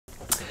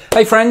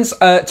Hey friends,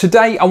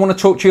 today I want to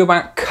talk to you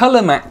about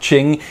colour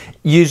matching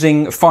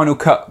using Final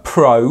Cut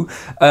Pro.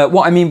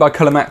 What I mean by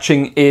colour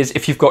matching is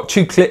if you've got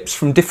two clips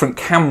from different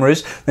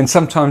cameras, then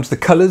sometimes the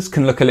colours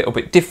can look a little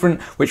bit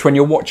different, which when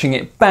you're watching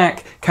it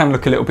back can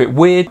look a little bit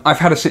weird. I've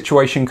had a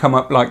situation come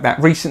up like that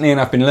recently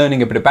and I've been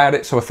learning a bit about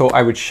it, so I thought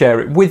I would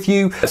share it with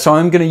you. So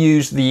I'm going to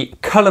use the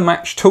colour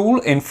match tool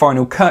in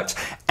Final Cut,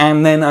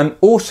 and then I'm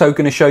also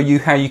going to show you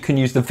how you can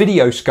use the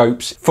video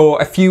scopes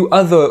for a few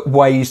other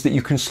ways that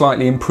you can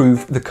slightly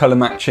improve the colour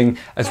matching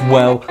as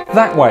well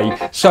that way.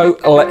 So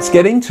let's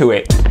get into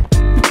it.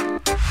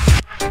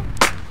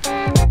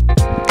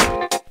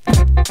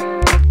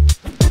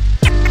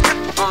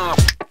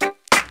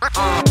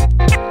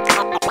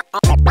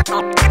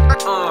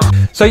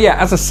 So yeah,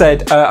 as I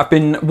said, I've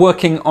been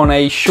working on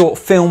a short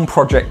film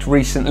project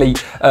recently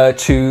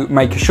to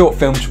make a short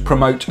film to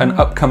promote an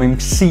upcoming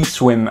sea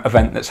swim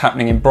event that's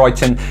happening in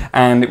Brighton,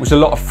 and it was a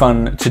lot of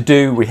fun to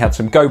do. We had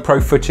some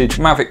GoPro footage,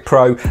 Mavic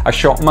Pro. I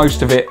shot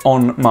most of it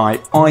on my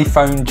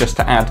iPhone just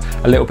to add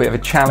a little bit of a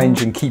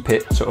challenge and keep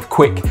it sort of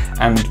quick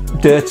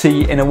and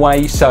dirty in a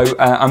way. So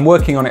I'm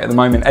working on it at the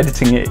moment,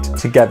 editing it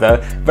together.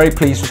 Very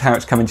pleased with how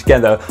it's coming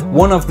together.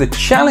 One of the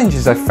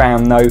challenges I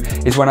found though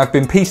is when I've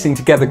been piecing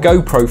together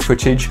GoPro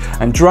footage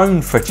and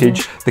drone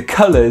footage, the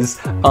colours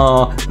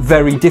are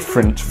very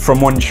different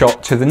from one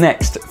shot to the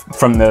next,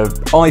 from the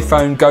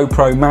iPhone,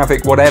 GoPro,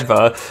 Mavic,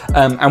 whatever,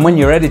 and when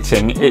you're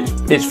editing,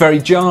 it's very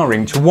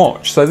jarring to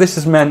watch. So this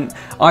has meant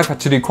I've had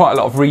to do quite a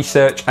lot of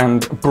research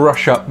and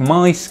brush up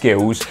my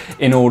skills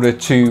in order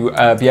to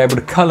be able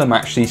to colour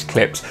match these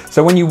clips.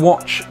 So when you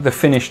watch the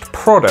finished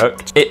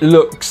product, it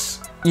looks,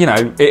 you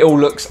know, it all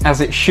looks as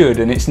it should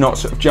and it's not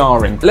sort of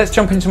jarring. Let's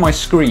jump into my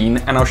screen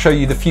and I'll show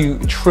you the few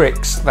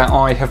tricks that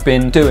I have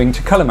been doing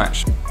to colour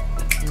match.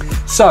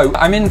 So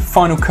I'm in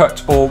Final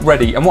Cut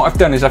already, and what I've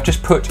done is I've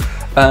just put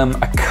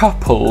a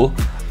couple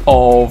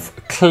of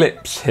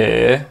clips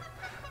here,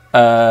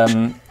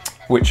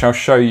 which I'll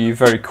show you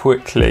very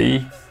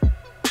quickly.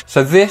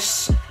 So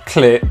this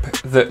clip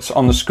that's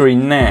on the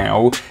screen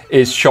now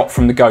is shot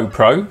from the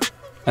GoPro,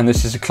 and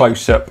this is a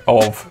close-up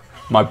of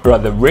my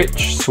brother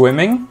Rich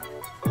swimming.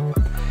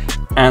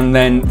 And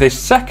then this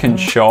second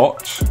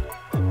shot,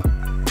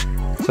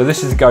 so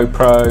this is the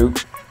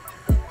GoPro,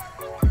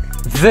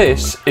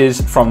 this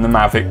is from the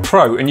Mavic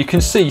Pro, and you can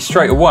see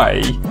straight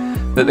away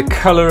that the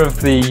colour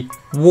of the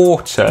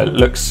water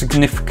looks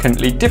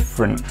significantly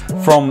different.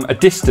 From a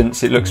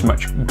distance it looks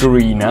much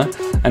greener,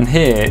 and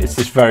here it's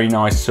this very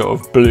nice sort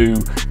of blue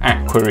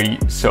aqua-y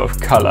sort of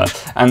colour,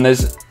 and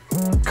there's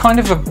kind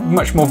of a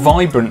much more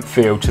vibrant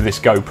feel to this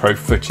GoPro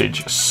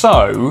footage.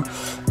 So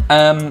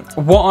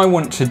what I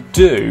want to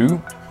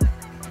do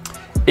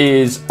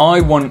is I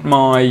want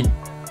my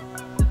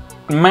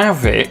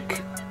Mavic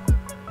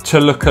to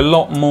look a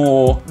lot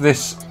more,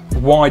 this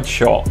wide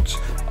shot,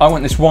 I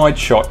want this wide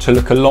shot to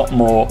look a lot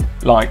more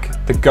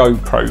like the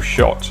GoPro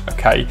shot,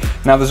 okay?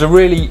 Now there's a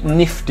really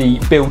nifty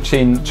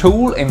built-in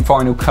tool in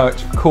Final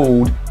Cut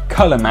called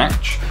Colour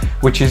Match,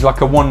 which is like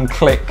a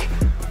one-click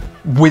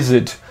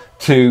wizard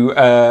to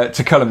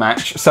colour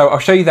match. So I'll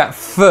show you that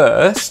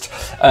first.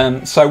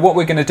 So what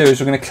we're going to do is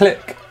we're going to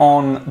click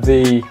on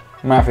the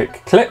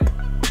Mavic clip,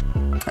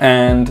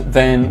 and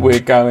then we're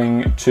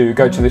going to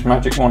go to this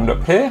magic wand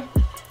up here,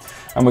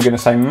 and we're going to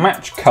say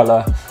match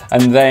colour,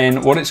 and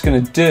then what it's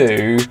going to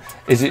do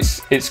is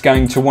it's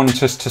going to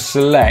want us to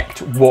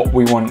select what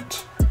we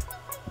want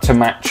to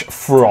match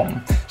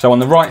from. So on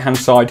the right hand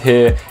side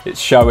here it's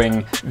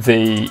showing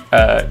the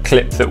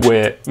clip that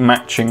we're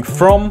matching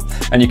from,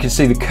 and you can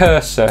see the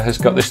cursor has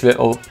got this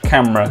little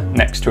camera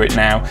next to it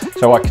now,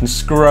 so I can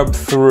scrub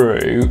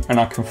through and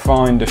I can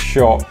find a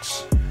shot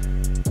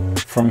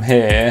from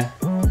here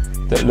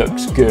that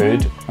looks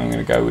good. I'm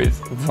going to go with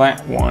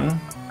that one,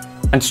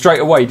 and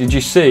straight away, did you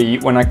see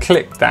when I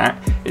clicked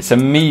that, it's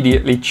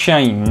immediately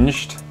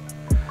changed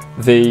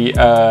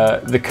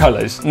the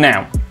colours.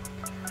 Now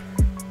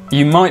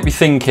you might be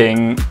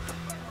thinking,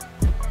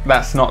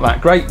 that's not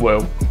that great,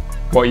 Will,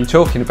 what are you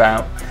talking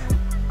about?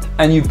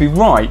 And you'd be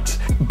right,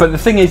 but the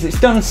thing is it's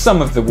done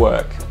some of the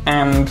work,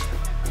 and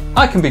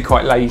I can be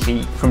quite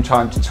lazy from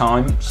time to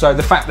time, so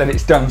the fact that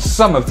it's done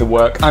some of the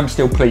work I'm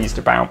still pleased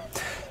about.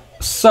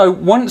 So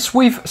once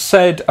we've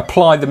said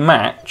apply the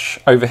match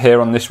over here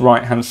on this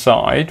right hand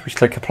side, we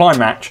click apply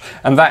match,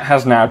 and that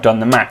has now done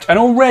the match. And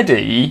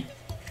already,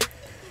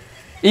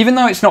 even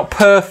though it's not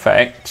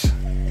perfect,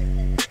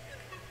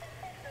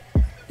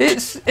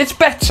 it's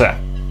better.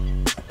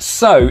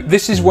 So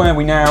this is where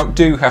we now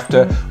do have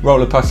to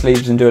roll up our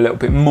sleeves and do a little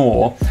bit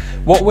more.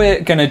 What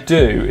we're going to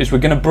do is we're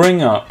going to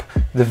bring up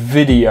the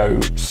video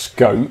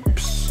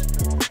scopes,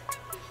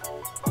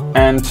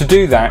 and to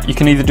do that you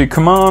can either do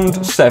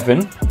Command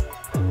 7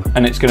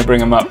 and it's going to bring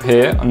them up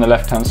here on the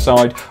left hand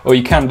side, or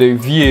you can do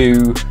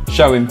view,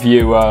 show in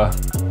viewer,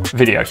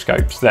 video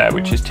scopes there,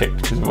 which is ticked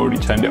because I've already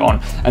turned it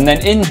on. And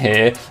then in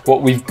here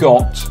what we've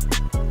got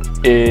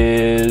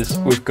is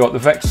we've got the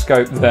vector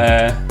scope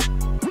there,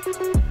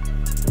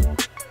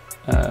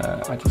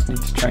 I just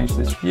need to change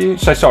this view.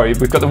 So sorry,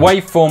 we've got the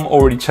waveform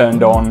already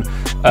turned on,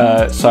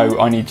 so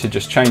I need to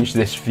just change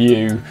this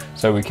view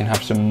so we can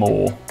have some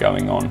more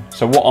going on.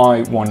 So what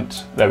I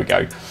want, there we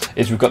go,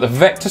 is we've got the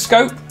vector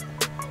scope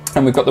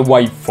and we've got the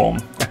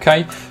waveform,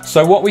 okay?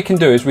 So what we can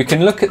do is we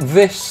can look at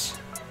this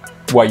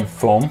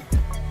waveform,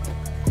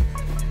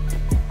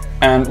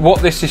 and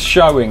what this is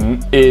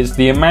showing is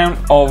the amount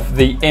of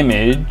the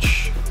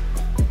image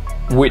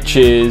which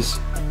is,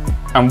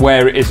 and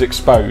where it is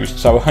exposed.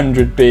 So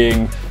 100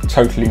 being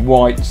totally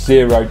white,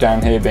 0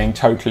 down here being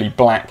totally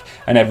black,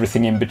 and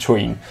everything in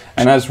between.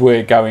 And as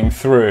we're going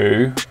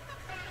through,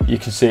 you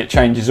can see it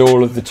changes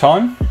all of the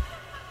time.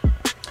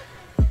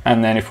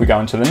 And then if we go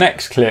into the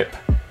next clip,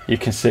 you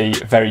can see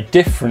a very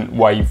different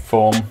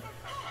waveform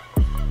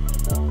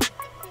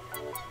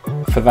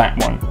for that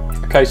one.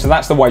 Okay, so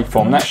that's the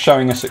waveform. That's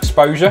showing us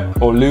exposure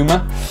or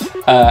luma.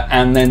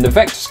 And then the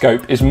vector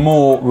scope is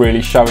more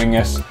really showing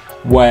us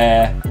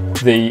where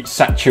the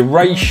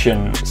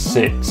saturation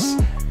sits,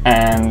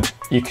 and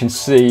you can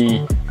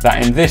see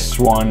that in this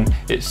one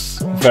it's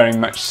very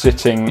much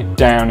sitting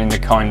down in the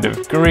kind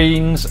of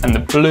greens and the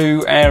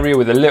blue area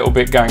with a little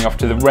bit going off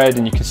to the red,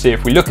 and you can see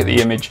if we look at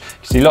the image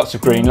you see lots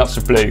of green, lots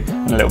of blue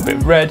and a little bit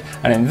of red.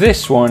 And in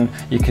this one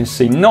you can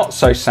see not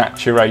so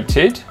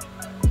saturated,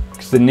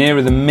 because the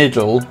nearer the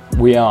middle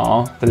we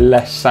are, the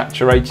less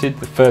saturated.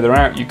 The further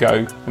out you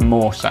go, the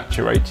more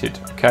saturated.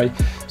 Okay,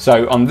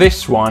 so on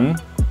this one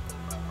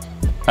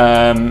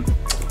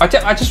I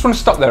just want to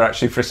stop there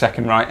actually for a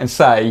second, right, and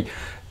say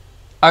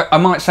I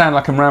might sound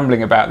like I'm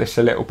rambling about this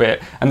a little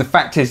bit, and the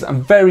fact is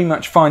I'm very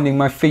much finding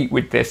my feet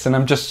with this, and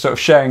I'm just sort of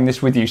sharing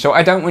this with you. So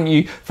I don't want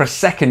you for a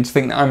second to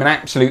think that I'm an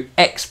absolute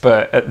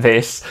expert at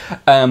this.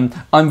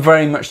 I'm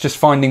very much just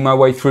finding my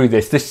way through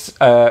this. This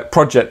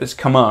project that's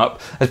come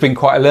up has been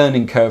quite a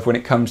learning curve when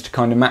it comes to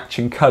kind of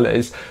matching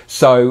colours.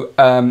 So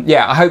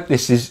yeah, I hope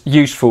this is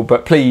useful,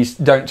 but please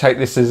don't take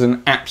this as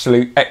an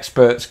absolute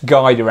expert's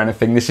guide or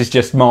anything. This is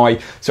just my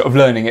sort of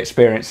learning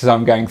experience as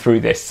I'm going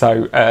through this.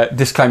 So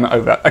disclaimer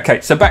over. Okay,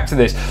 so back to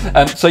this.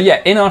 So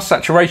yeah, in our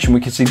saturation we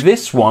can see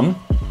this one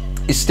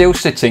is still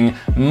sitting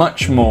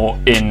much more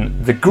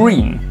in the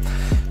green.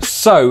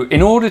 So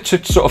in order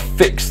to sort of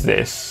fix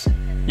this,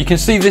 you can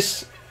see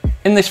this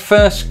in this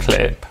first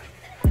clip,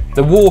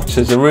 the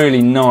water's a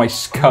really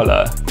nice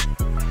colour,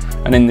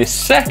 and in this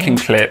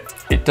second clip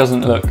it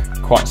doesn't look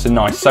quite so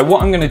nice. So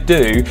what I'm going to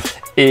do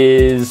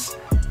is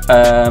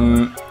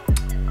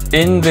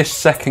in this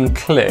second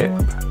clip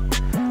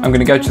I'm going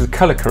to go to the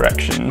colour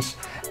corrections,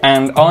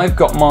 and I've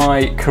got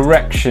my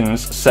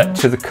corrections set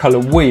to the colour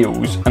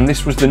wheels, and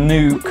this was the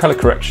new colour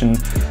correction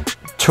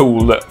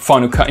tool that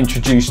Final Cut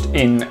introduced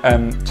in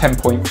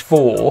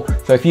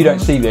 10.4. So if you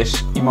don't see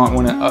this, you might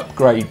want to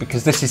upgrade,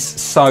 because this is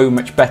so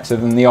much better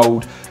than the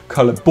old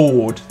colour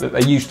board that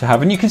they used to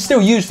have. And you can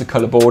still use the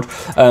colour board,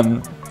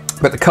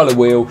 but the colour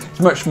wheel is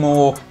much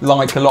more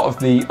like a lot of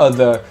the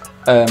other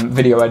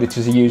video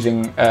editors are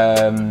using.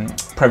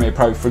 Premiere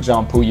Pro, for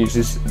example,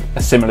 uses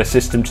a similar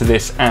system to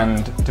this,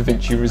 and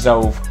DaVinci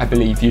Resolve, I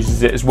believe,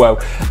 uses it as well.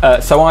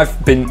 So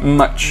I've been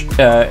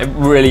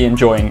really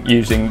enjoying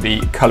using the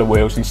colour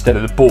wheels instead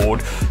of the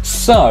board.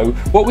 So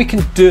what we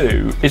can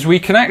do is we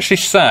can actually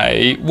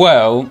say,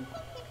 well,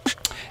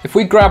 if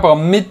we grab our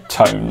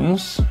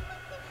mid-tones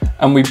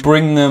and we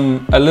bring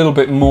them a little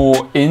bit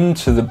more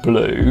into the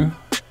blue,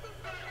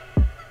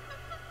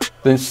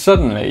 then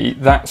suddenly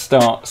that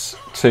starts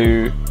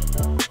to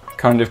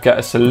kind of get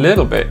us a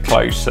little bit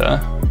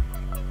closer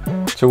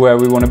to where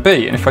we want to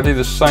be. And if I do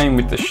the same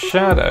with the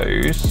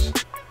shadows,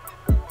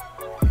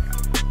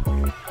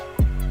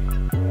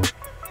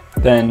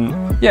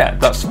 then yeah,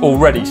 that's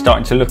already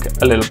starting to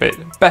look a little bit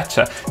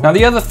better. Now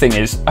the other thing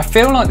is, I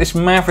feel like this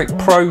Mavic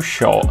Pro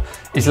shot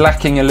is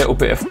lacking a little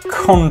bit of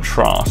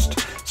contrast.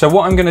 So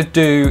what I'm going to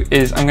do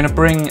is I'm going to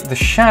bring the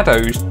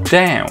shadows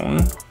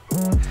down,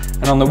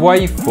 and on the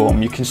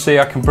waveform you can see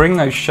I can bring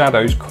those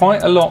shadows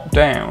quite a lot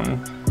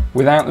down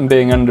without them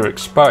being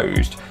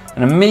underexposed,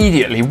 and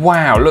immediately,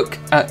 wow, look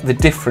at the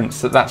difference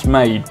that that's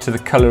made to the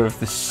colour of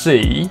the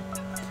sea.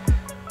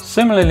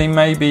 Similarly,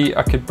 maybe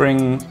I could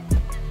bring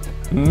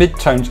the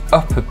mid-tones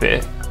up a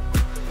bit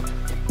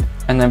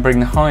and then bring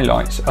the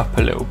highlights up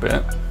a little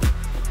bit.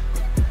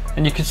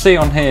 And you can see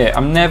on here,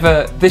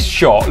 this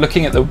shot,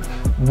 looking at the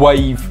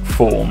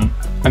waveform,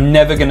 I'm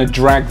never going to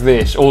drag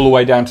this all the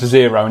way down to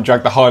 0 and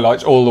drag the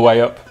highlights all the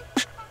way up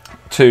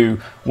to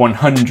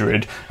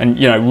 100 and,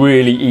 you know,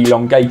 really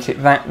elongate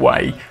it that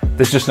way.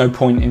 There's just no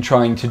point in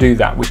trying to do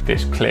that with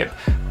this clip,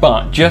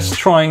 but just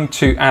trying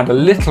to add a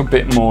little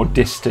bit more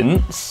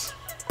distance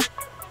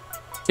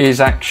is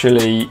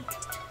actually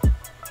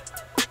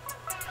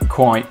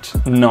quite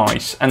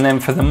nice. And then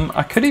for them,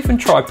 I could even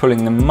try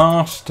pulling the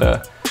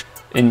master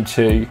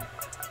into,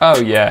 oh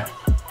yeah,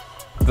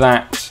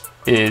 that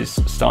is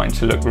starting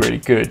to look really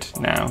good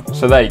now.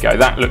 So there you go,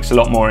 that looks a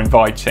lot more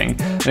inviting.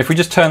 And if we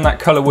just turn that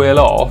colour wheel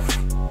off,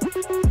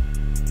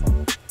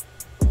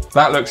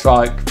 that looks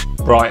like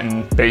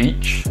Brighton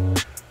Beach,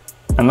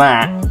 and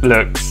that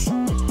looks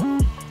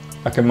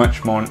like a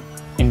much more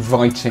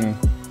inviting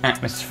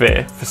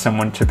atmosphere for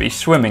someone to be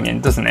swimming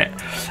in, doesn't it?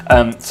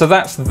 So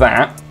that's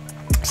that.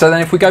 So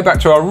then if we go back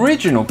to our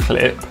original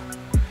clip,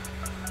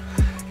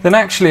 then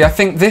actually I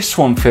think this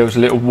one feels a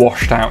little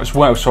washed out as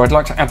well. So I'd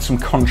like to add some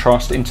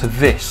contrast into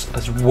this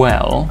as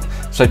well.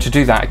 So to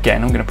do that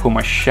again, I'm going to pull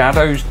my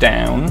shadows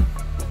down.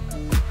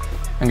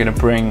 I'm going to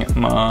bring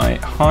my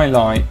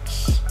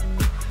highlights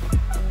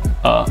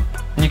up.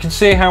 And you can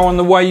see how on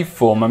the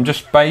waveform, I'm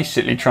just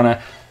basically trying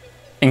to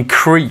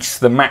increase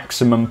the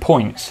maximum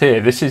points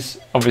here. This is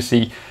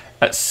obviously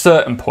at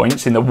certain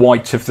points in the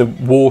white of the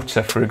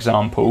water, for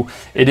example,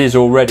 it is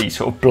already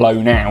sort of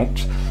blown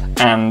out,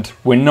 and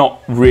we're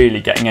not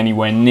really getting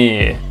anywhere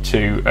near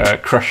to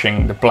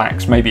crushing the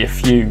blacks. Maybe a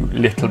few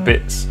little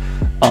bits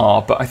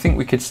are, but I think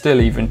we could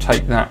still even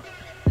take that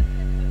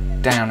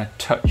down a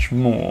touch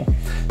more.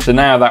 So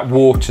now that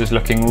water's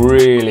looking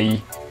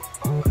really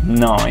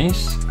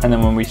nice, and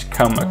then when we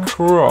come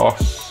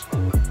across,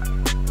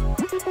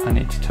 I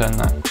need to turn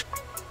those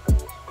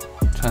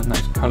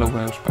colour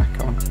wheels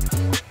back on.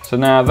 So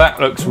now that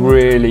looks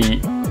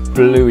really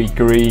bluey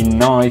green,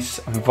 nice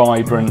and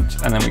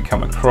vibrant, and then we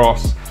come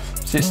across.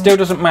 So it still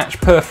doesn't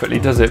match perfectly,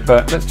 does it?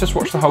 But let's just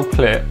watch the whole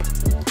clip.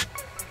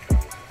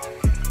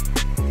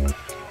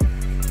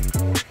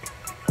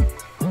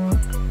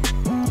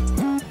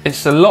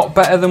 It's a lot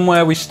better than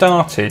where we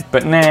started,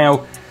 but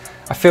now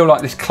I feel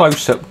like this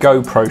close-up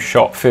GoPro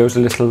shot feels a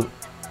little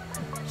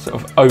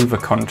sort of over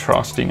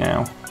contrasty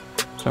now.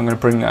 So I'm going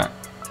to bring that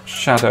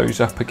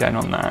shadows up again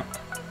on that.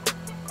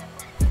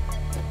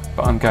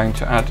 But I'm going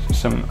to add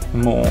some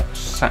more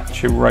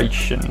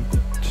saturation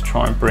to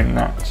try and bring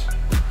that.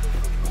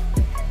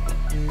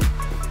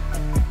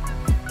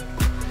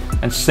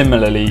 And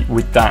similarly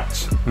with that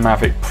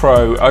Mavic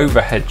Pro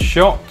overhead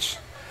shot,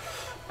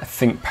 I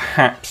think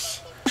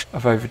perhaps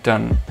I've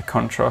overdone the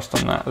contrast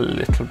on that a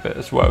little bit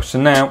as well. So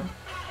now,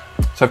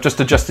 I've just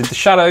adjusted the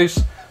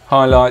shadows,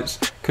 highlights,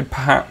 could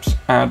perhaps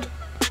add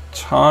a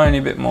tiny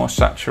bit more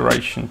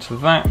saturation to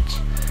that.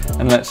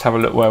 And let's have a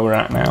look where we're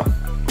at now.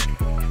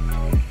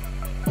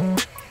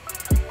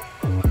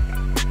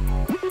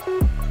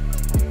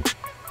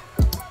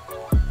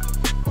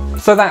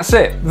 So that's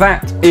it.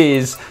 That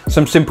is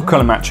some simple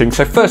colour matching.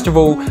 So first of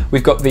all,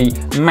 we've got the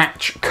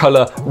match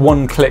colour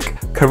one-click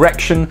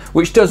correction,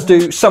 which does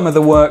do some of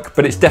the work,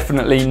 but it's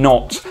definitely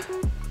not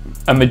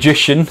a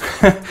magician,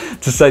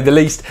 to say the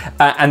least.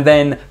 And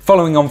then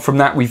following on from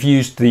that, we've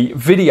used the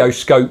video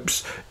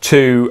scopes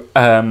to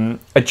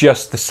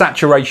adjust the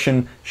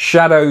saturation,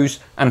 shadows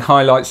and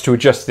highlights to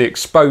adjust the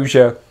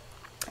exposure,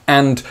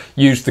 and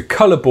use the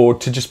colour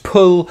board to just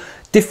pull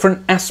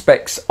different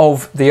aspects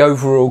of the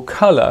overall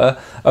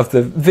colour of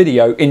the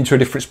video into a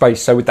different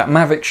space. So with that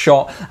Mavic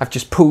shot, I've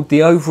just pulled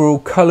the overall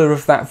colour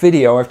of that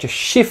video, I've just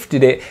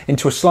shifted it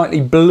into a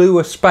slightly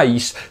bluer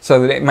space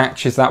so that it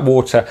matches that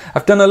water.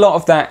 I've done a lot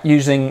of that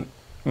using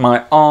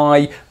my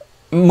eye,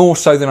 more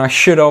so than I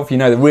should have. You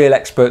know, the real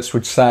experts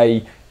would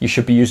say you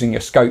should be using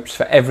your scopes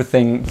for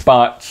everything,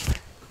 but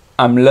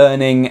I'm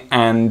learning,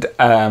 and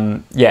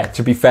yeah,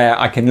 to be fair,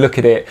 I can look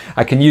at it,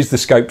 I can use the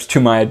scopes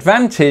to my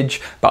advantage,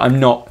 but I'm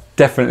not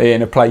definitely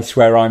in a place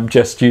where I'm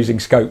just using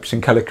scopes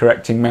and colour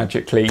correcting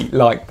magically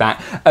like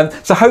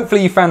that. So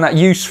hopefully you found that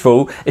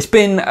useful. It's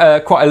been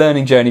quite a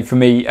learning journey for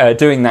me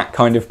doing that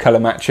kind of colour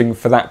matching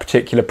for that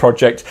particular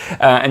project,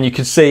 and you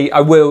can see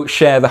I will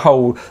share the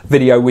whole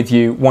video with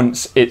you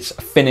once it's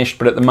finished,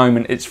 but at the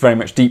moment it's very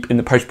much deep in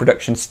the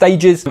post-production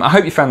stages. I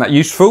hope you found that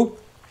useful.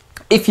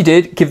 If you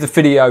did, give the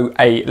video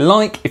a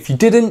like. If you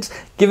didn't,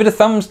 give it a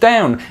thumbs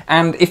down.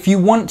 And if you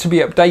want to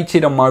be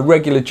updated on my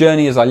regular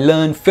journey as I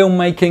learn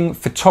filmmaking,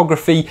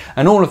 photography,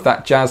 and all of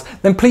that jazz,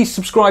 then please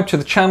subscribe to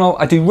the channel.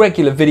 I do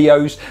regular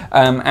videos,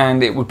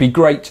 and it would be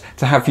great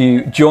to have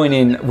you join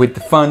in with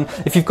the fun.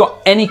 If you've got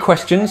any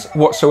questions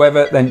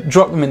whatsoever, then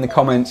drop them in the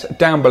comments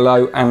down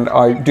below, and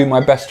I do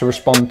my best to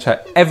respond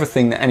to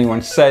everything that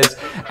anyone says.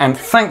 And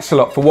thanks a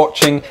lot for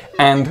watching,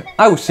 and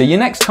I will see you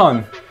next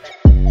time.